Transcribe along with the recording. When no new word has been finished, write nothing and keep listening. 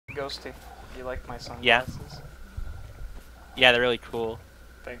Ghosty, you like my Yeah. sunglasses? Yeah, they're really cool.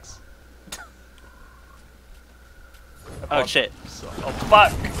 Thanks. Oh shit. Oh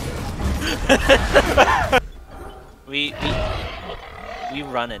fuck! We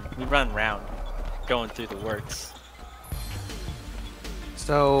run round, going through the works.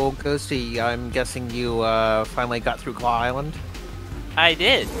 So, Ghosty, I'm guessing you finally got through Claw Island? I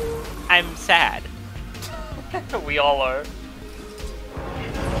did. I'm sad. We all are.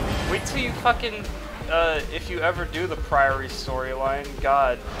 Wait till you fucking, if you ever do the Priory storyline,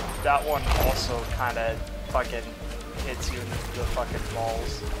 god, that one also kinda fucking hits you in the fucking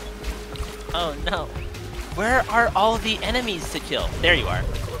balls. Oh no. Where are all the enemies to kill? There you are.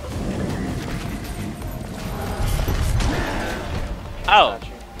 Oh.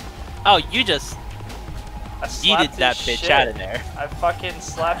 Oh, you just yeeted that bitch out of there. I fucking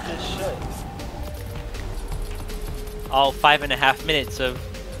slapped his shit. All 5.5 minutes of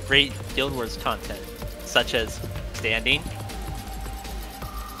great Guild Wars content, such as standing.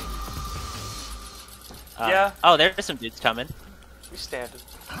 Yeah. Oh, there's some dudes coming. We standing.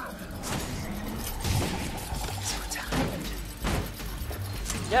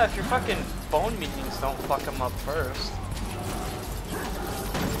 Yeah, if your fucking phone meetings don't fuck them up first.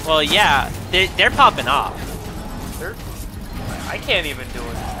 Well, yeah, they're popping off. I can't even do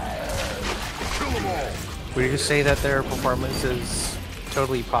it. Would you say that their performance is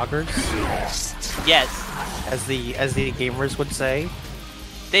totally poggers? Yes. As the gamers would say?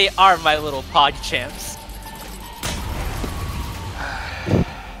 They are my little pod champs.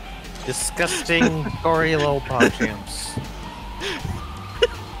 Disgusting, gory little pod champs.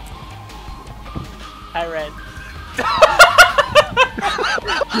 Hi, Red.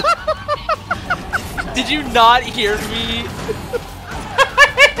 Did you not hear me?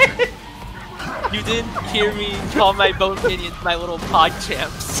 You didn't hear me call my both minions my little pod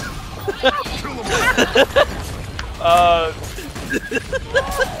champs. What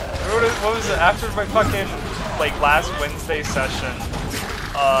was it? After my fucking, like, last Wednesday session,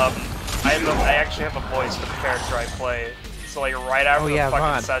 I actually have a voice for the character I play. So, like, right after the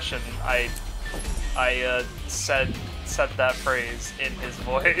fucking session, I said that phrase in his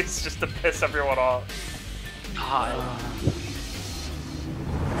voice just to piss everyone off. God.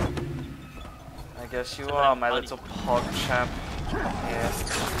 I guess you are my little pog champ. Yeah. I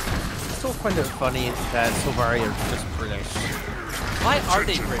still find it funny that Silvari are just British. Why are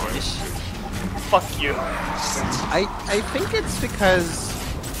they British? Fuck you. I think it's because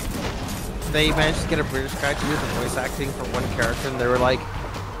they managed to get a British guy to do the voice acting for one character, and they were like,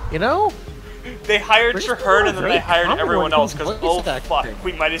 you know, they hired Traherne and then they hired everyone else because, oh fuck, acting.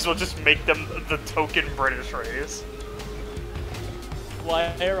 we might as well just make them the token British race.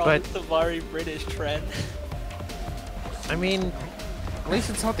 Why are all the Silvari British, Trent? I mean, at least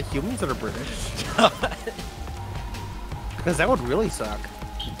it's not the humans that are British. Because that would really suck.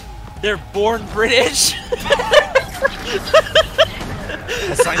 They're born British!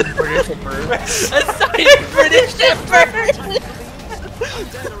 Assigned British at birth. Assigned British at birth!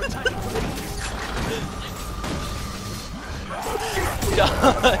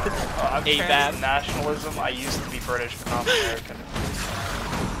 I'm trans nationalism. I used to be British, but not American.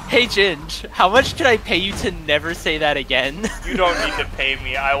 Hey Ginge, how much should I pay you to never say that again? You don't need to pay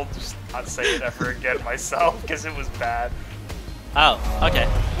me. I will just not say it ever again myself because it was bad. Oh, okay.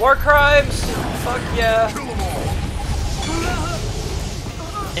 War crimes. Fuck yeah.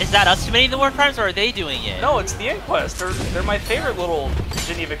 Is that us committing the war crimes, or are they doing it? No, it's the Inquest. They're my favorite little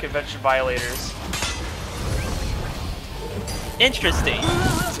Geneva Convention violators. Interesting.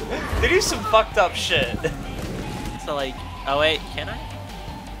 They do some fucked up shit. So like, oh wait, can I?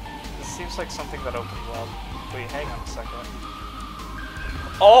 This seems like something that opens up. Wait, hang on a second.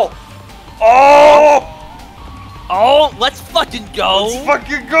 Oh! Oh! Oh, let's fucking go! Let's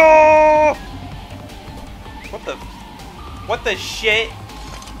fucking go! What the shit?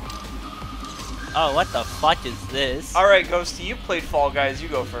 Oh, what the fuck is this? Alright, Ghosty, you played Fall Guys, you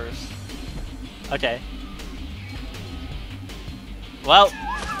go first. Okay. Well.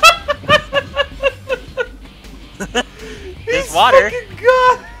 There's water.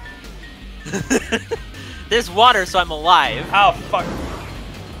 God. There's water, so I'm alive. Oh, fuck.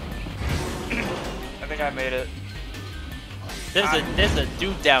 I think I made it. There's a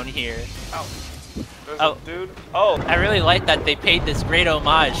dude down here. Oh. There's a dude? Oh. I really like that they paid this great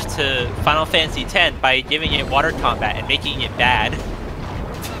homage to Final Fantasy X by giving it water combat and making it bad.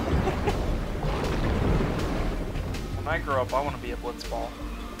 When I grow up, I want to be a blitzball.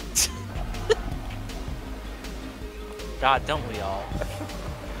 God, don't we all?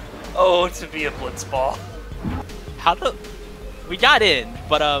 Oh, to be a blitzball. How the... We got in,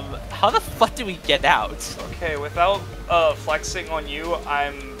 but how the fuck do we get out? Okay, without flexing on you,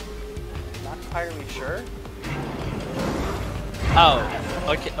 I'm not entirely sure. Oh,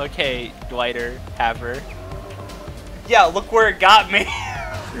 okay, Dwighter, Haver. Yeah, look where it got me.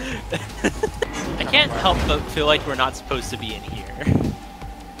 I can't help but feel like we're not supposed to be in here.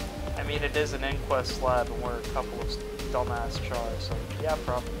 I mean, it is an Inquest lab, and we're a couple of dumbass chars, so yeah,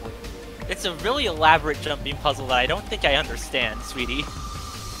 probably. It's a really elaborate jumping puzzle that I don't think I understand, sweetie.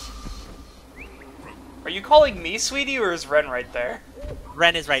 Are you calling me sweetie, or is Ren right there?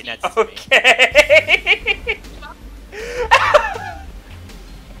 Ren is right next to me. Okay.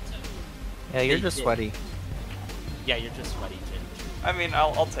 Yeah, you're just sweaty. Yeah, you're just sweaty, Jin. I mean,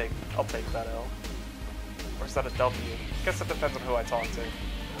 I'll take that L. Or is that a W? I guess it depends on who I talk to.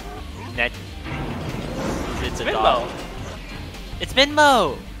 Net. It's a Minmo. dog. It's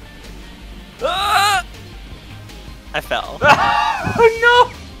Minmo! Ah! I fell. Oh no!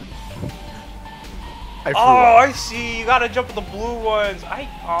 I Oh, I see. You gotta jump with the blue ones.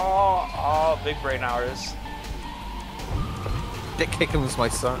 Oh, big brain hours. Dick Kickham was my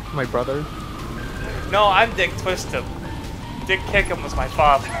son, my brother. No, I'm Dick Twistham. Dick Kickham was my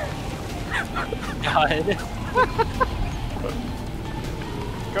father. God.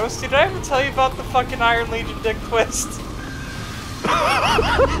 Ghosty, did I ever tell you about the fucking Iron Legion Dick Twist?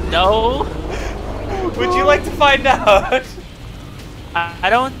 No. Would you like to find out? I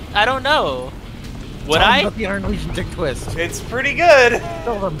don't know. Would Tell him I? about the Iron Legion Dick Twist. It's pretty good.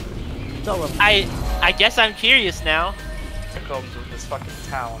 Tell them. Tell them. I guess I'm curious now. Catacombs of this fucking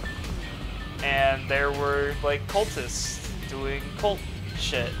town, and there were like cultists doing cult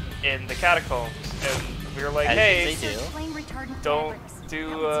shit in the catacombs, and we were like, As hey, they do. don't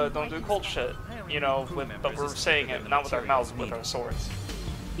do cult shit, you know, but we're saying it not with our mouths, with our swords.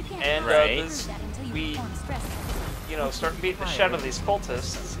 And Right. we, you know, start beating the shit out of these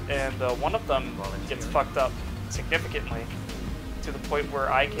cultists, and one of them gets fucked up significantly to the point where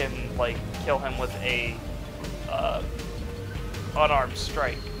I can like kill him with a unarmed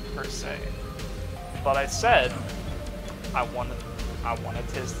strike per se. But I said I want to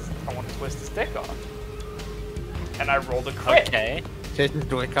twist his dick off, and I rolled a crit. Okay. Take his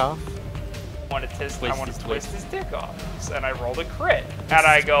dick off. I want to twist his dick off, and I rolled a crit. And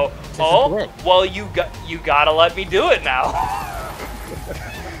I go, is oh, great. well, you gotta let me do it now.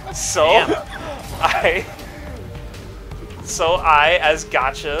 So I, as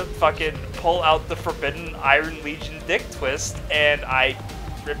gotcha, fucking pull out the forbidden Iron Legion dick twist, and I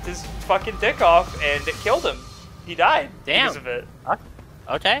ripped his fucking dick off, and it killed him. He died because of it.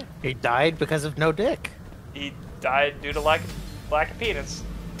 Okay. He died because of no dick. He died due to lack of penis.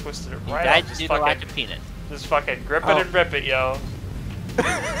 Twisted it He right died off. due to lack of penis. Just fucking grip it and rip it, yo.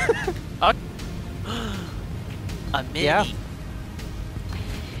 A mini. Yeah.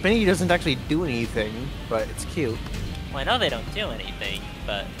 Mini doesn't actually do anything, but it's cute. Well, I know they don't do anything,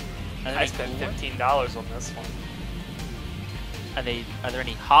 but are I there spent any cool ones? $15 on this one. Are there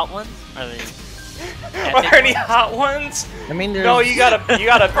any hot ones? Are there any Are there any ones? hot ones? I mean, there's... No, you gotta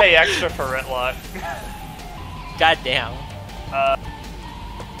pay extra for Ritlock. Goddamn.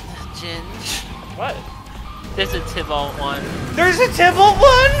 Jin. What? There's a Tybalt one. There's a Tybalt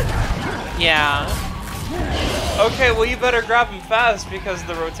one? Yeah. Okay, well you better grab them fast because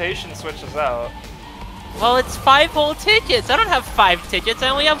the rotation switches out. Well, it's 5 whole tickets. I don't have 5 tickets. I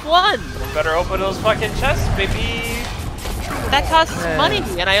only have 1. Better open those fucking chests, baby. That costs money,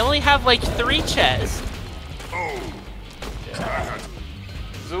 and I only have like 3 chests.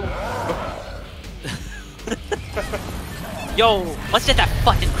 Zoom. Yo, let's get that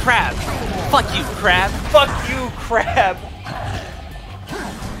fucking crab. Fuck you, crab. Fuck you, crab.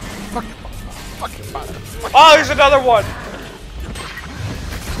 Oh, there's another one.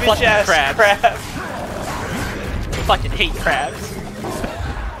 Fucking Bitch ass crabs. crab. Fucking hate crabs.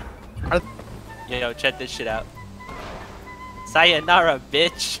 Yo, check this shit out. Sayonara,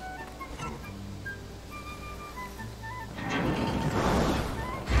 bitch.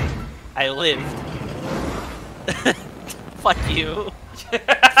 I lived. Fuck you.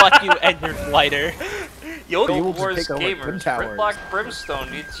 Fuck you and your glider. Yo, You will just Wars take over gamers. Twin Towers. Gridlock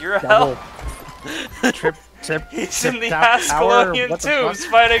Brimstone needs your Double. help. Trip. He's in the Tower, Ascalonian what the tubes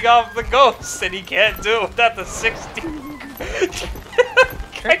fuck? fighting off the ghosts, and he can't do it without the 60.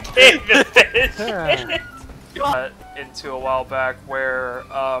 I can't even finish it. Into a while back where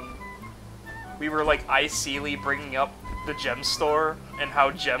we were like IC-ly bringing up the gem store and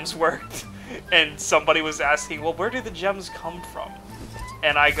how gems worked, and somebody was asking, well, where do the gems come from?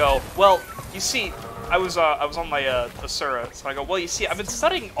 And I go, well, you see, I was on my Asura, so I go, well, you see, I've been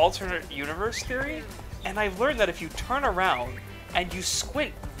studying alternate universe theory, and I've learned that if you turn around and you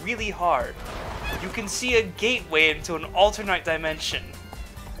squint really hard, you can see a gateway into an alternate dimension.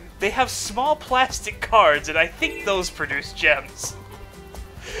 They have small plastic cards, and I think those produce gems.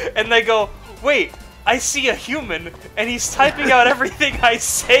 And they go, wait, I see a human, and he's typing out everything I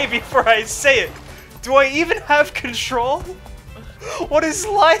say before I say it. Do I even have control? What is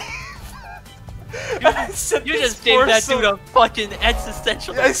life? You just gave that dude a fucking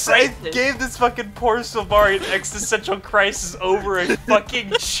existential crisis. I gave this fucking poor Silvari an existential crisis over a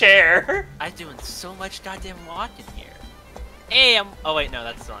fucking chair. I'm doing so much goddamn walking here. Hey, oh wait, no,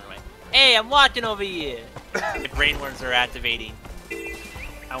 that's the wrong way. Hey, I'm walking over here. The brainworms are activating.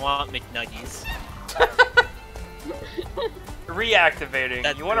 I want McNuggies. Reactivating.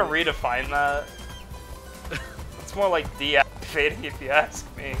 That's you want to redefine that? It's more like deactivating, if you ask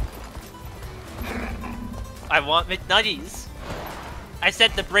me. I want McNuggies. I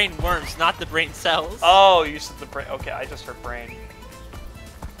said the brain worms, not the brain cells. Oh, you said the brain. Okay, I just heard brain.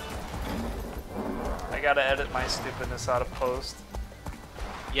 I gotta edit my stupidness out of post.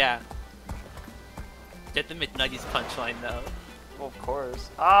 Yeah. Get the McNuggies punchline though. Well, of course.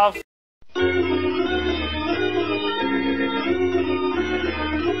 Ah.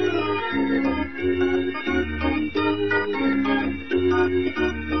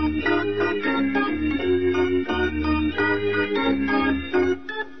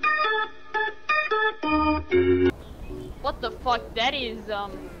 What the fuck? That is, So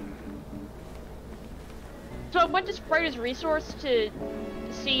I went to Spriter's Resource to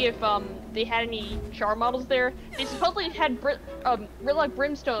see if, they had any char models there. They supposedly had Ritlock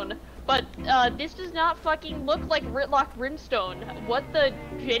Brimstone, but, this does not fucking look like Ritlock Brimstone. What the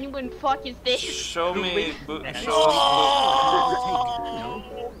genuine fuck is this? Show me. Oh,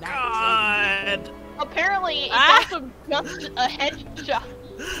 God! Apparently, it's also just a headshot.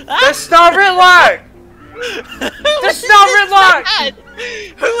 That's not Ritlock! That's not Ritlock!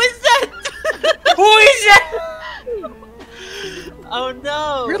 Who is that? Who is that? Oh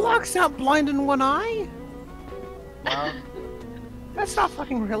no! Ritlock's not blind in one eye? Wow. That's not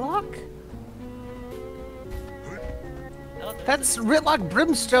fucking Ritlock. That's Ritlock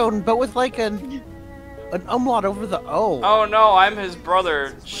Brimstone, but with like an umlaut over the O. Oh no, I'm his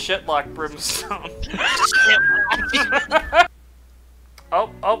brother, Shitlock Brimstone.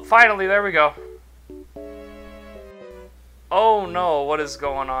 Oh, finally, there we go. Oh no, what is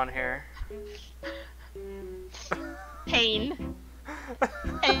going on here? Pain.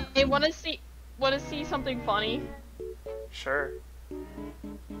 Hey, wanna see something funny? Sure.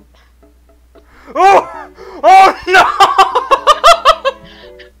 Oh! Oh no!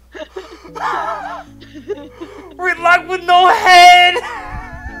 Ritlock with no head!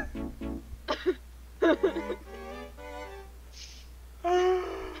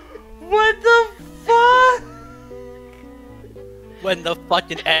 What the fuck? When the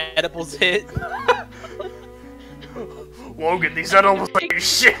fucking edibles hit. Logan, these edibles like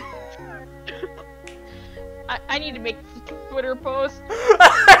shit. I need to make a Twitter post.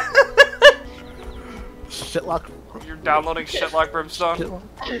 Shitlock. You're downloading Shitlock Brimstone?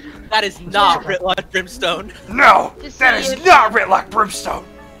 Shitlock. That is not Ritlock Brimstone. No! That is not Ritlock Brimstone!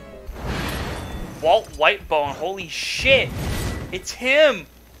 Walt Whitebone, holy shit! It's him!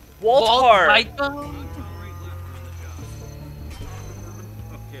 Waltar! Whitebone?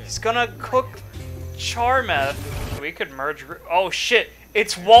 He's gonna cook char meth. We could merge. Oh shit!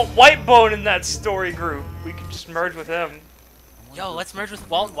 It's Walt Whitebone in that story group. We could just merge with him. Yo, let's merge with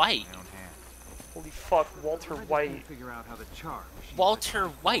Walt White. Holy fuck, Walter White. Walter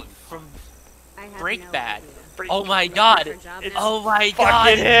White from Break Bad. Break- Oh my god! It's Oh my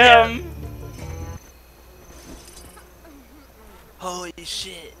god! fucking him! Holy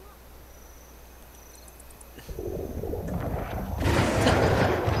shit!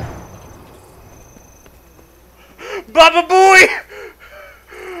 Baba Booey!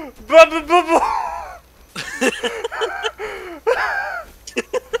 Baba Boo Boo!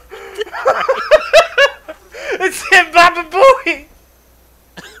 It's him, Baba Booey!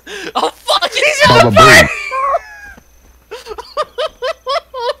 Oh fuck! He's in the fight!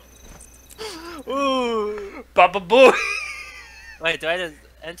 Ooh. Baba Booey! Wait, do I just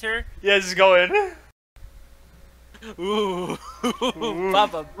enter? Yeah, just go in. Ooh.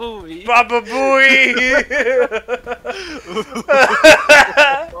 Baba Booey. Baba Booey!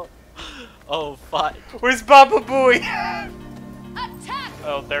 Oh fuck. Where's Baba Booey? Attack!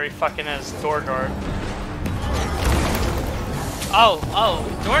 Oh, there he fucking is. Door guard. Oh,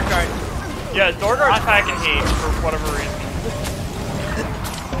 door guard. Yeah, door guard's packing heat for whatever reason.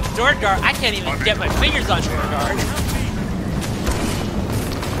 Door guard. I can't even get my fingers on door guard.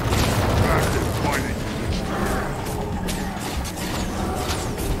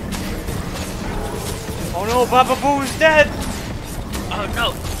 Oh no, Baba Boo's dead! Oh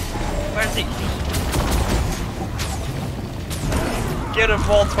no! Where's he? Get him,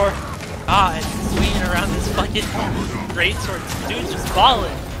 Voltor. Ah, it's swinging around this fucking greatsword. Dude's just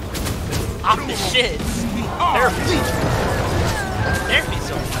balling. Off the shits. Therapy. Therapy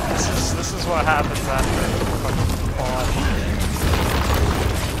sword. This is what happens after fucking fall.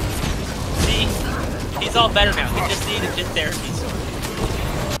 See? He's all better now. He just needed his therapy sword.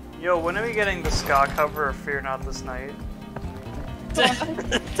 Yo, when are we getting the ska cover of Fear Not This Night? Alright,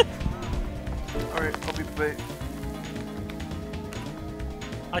 I'll be the bait.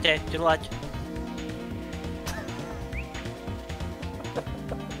 Okay, good luck.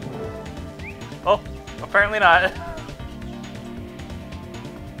 Oh, apparently not.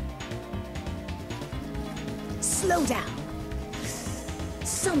 Slow down.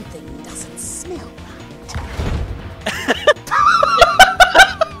 Something doesn't smell right.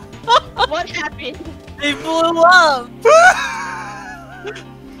 What happened? They blew up!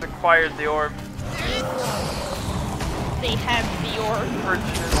 Acquired the orb. They have the orb.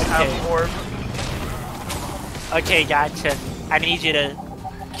 Purchased have the orb. Okay, gotcha. I need you to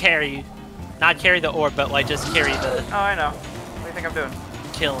carry, not carry the orb, but like just carry the Oh, I know. What do you think I'm doing?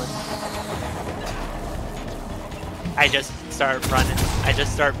 killing. I just start running. I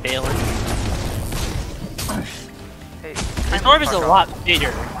just start bailing. Hey, The orb is a lot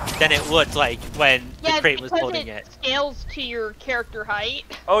bigger than it looked like when Yeah, the crate was because holding it it. scales to your character height.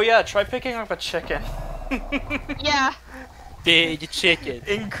 Oh yeah, try picking up a chicken. Yeah. Big chicken.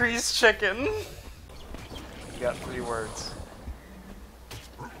 Increase chicken. You got 3 words.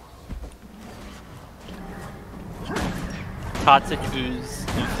 Toxic ooze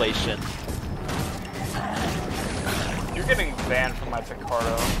inflation. You're getting banned from my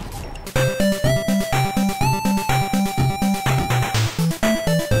Picardo.